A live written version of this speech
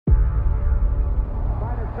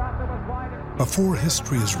Before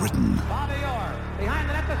history is written,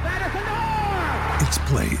 it's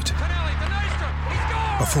played.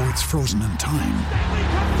 Before it's frozen in time,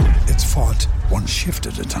 it's fought one shift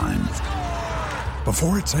at a time.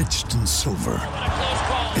 Before it's etched in silver,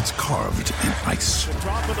 it's carved in ice.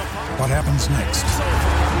 What happens next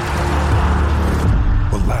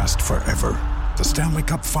will last forever. The Stanley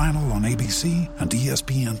Cup Final on ABC and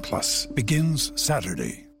ESPN Plus begins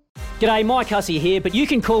Saturday. G'day, Mike Hussey here, but you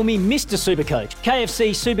can call me Mr. Supercoach. KFC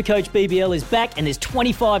Supercoach BBL is back and there's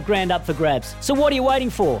 25 grand up for grabs. So what are you waiting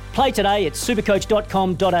for? Play today at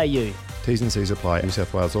supercoach.com.au. T's and C's apply. New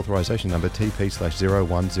South Wales authorisation number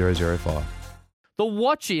TP/01005. The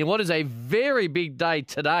Watchy, and what is a very big day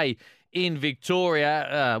today in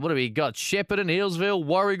Victoria. What have we got? Shepparton, Healesville,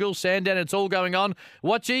 Warragul, Sandown, it's all going on.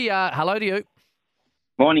 Watchy, hello to you.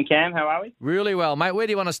 Morning, Cam. How are we? Really well, mate. Where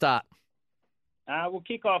do you want to start? We'll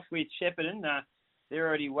kick off with Shepparton. They're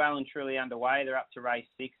already well and truly underway. They're up to race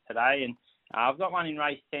 6 today, and I've got one in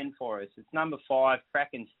race 10 for us. It's number 5,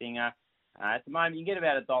 Kraken Stinger. At the moment, you can get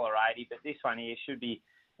about $1.80, but this one here should be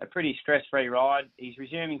a pretty stress-free ride. He's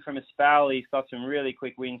resuming from a spell. He's got some really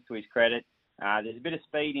quick wins to his credit. There's a bit of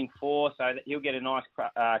speed in 4, so that he'll get a nice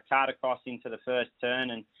cart across into the first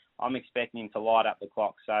turn, and I'm expecting him to light up the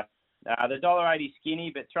clock. So the $1.80 skinny,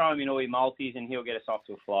 but throw him in all your multis and he'll get us off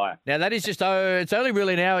to a flyer. Now, that is just, it's only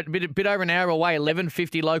really an hour, a bit over an hour away,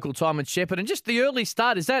 11:50 local time at Shepparton. And just the early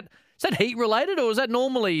start, is that heat related, or is that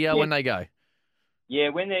normally when they go? Yeah,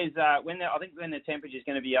 I think when the temperature is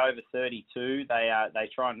going to be over 32, they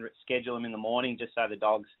try and schedule them in the morning just so the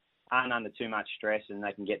dogs aren't under too much stress and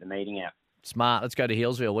they can get the meeting out. Smart. Let's go to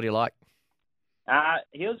Healesville. What do you like?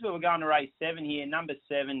 Healesville, we're going to race 7 here. Number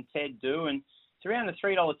 7, Ted Do, and it's around the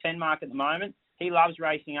 $3.10 mark at the moment. He loves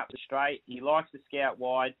racing up the straight. He likes to scout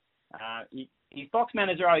wide. His box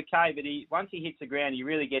manners are okay, but once he hits the ground, he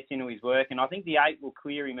really gets into his work, and I think the 8 will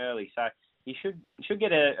clear him early. So he should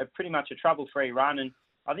get a pretty much a trouble-free run, and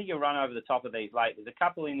I think he'll run over the top of these late. There's a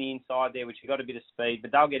couple in the inside there which have got a bit of speed,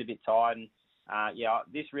 but they'll get a bit tired. And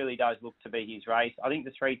this really does look to be his race. I think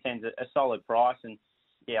the 310's a solid price, and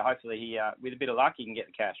hopefully he, with a bit of luck, he can get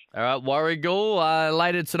the cash. All right, Warragul,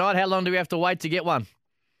 later tonight. How long do we have to wait to get one?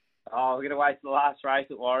 Oh, we're going to wait for the last race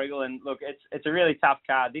at Warragul, and look, it's a really tough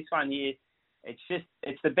card. This one here, it's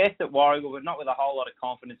the best at Warragul, but not with a whole lot of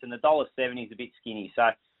confidence, and the $1.70 is a bit skinny.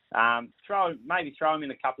 So throw him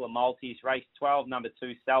in a couple of multis. Race 12, number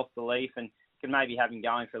 2, Self Belief, and can maybe have him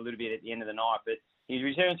going for a little bit at the end of the night. But he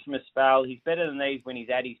returns from a spell. He's better than these when he's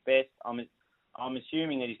at his best. I'm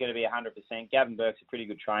assuming that he's going to be 100%. Gavin Burke's a pretty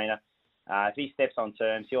good trainer. If he steps on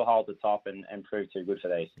terms, he'll hold the top and prove too good for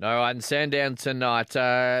these. All right, and Sandown tonight.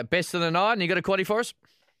 Best of the night, and you got a quaddie for us?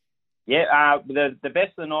 Yeah, the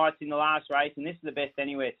best of the night's in the last race, and this is the best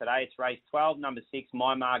anywhere today. It's race 12, number 6,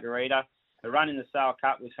 My Margarita. The run in the Sale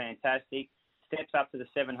Cup was fantastic. Steps up to the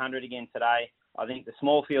 700 again today. I think the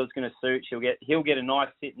small field's going to suit. He'll get a nice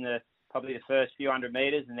sit in probably the first few hundred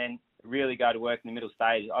metres, and then really go to work in the middle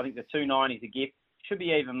stage. I think the 290 is a gift. Should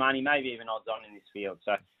be even money, maybe even odds on in this field.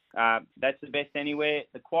 So that's the best anywhere.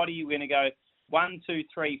 The quaddie, we're going to go 1, 2,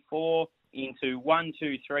 3, 4 into 1,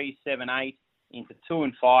 2, 3, 7, 8 into 2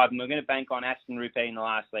 and 5, and we're going to bank on Aston Rupee in the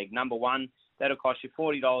last leg. Number 1, that'll cost you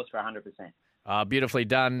 $40 for 100%. Beautifully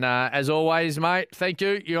done, as always, mate. Thank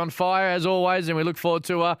you. You're on fire, as always, and we look forward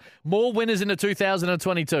to more winners into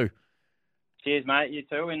 2022. Cheers, mate. You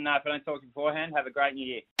too. And if I don't talk to you beforehand, have a great new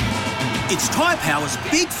year. It's Tyre Power's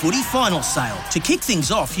Big Footy Final Sale. To kick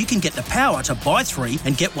things off, you can get the power to buy 3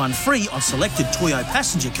 and get 1 free on selected Toyo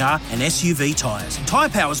passenger car and SUV tyres. Tyre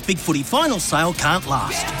Power's Big Footy Final Sale can't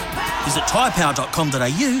last. Visit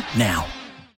tyrepower.com.au now.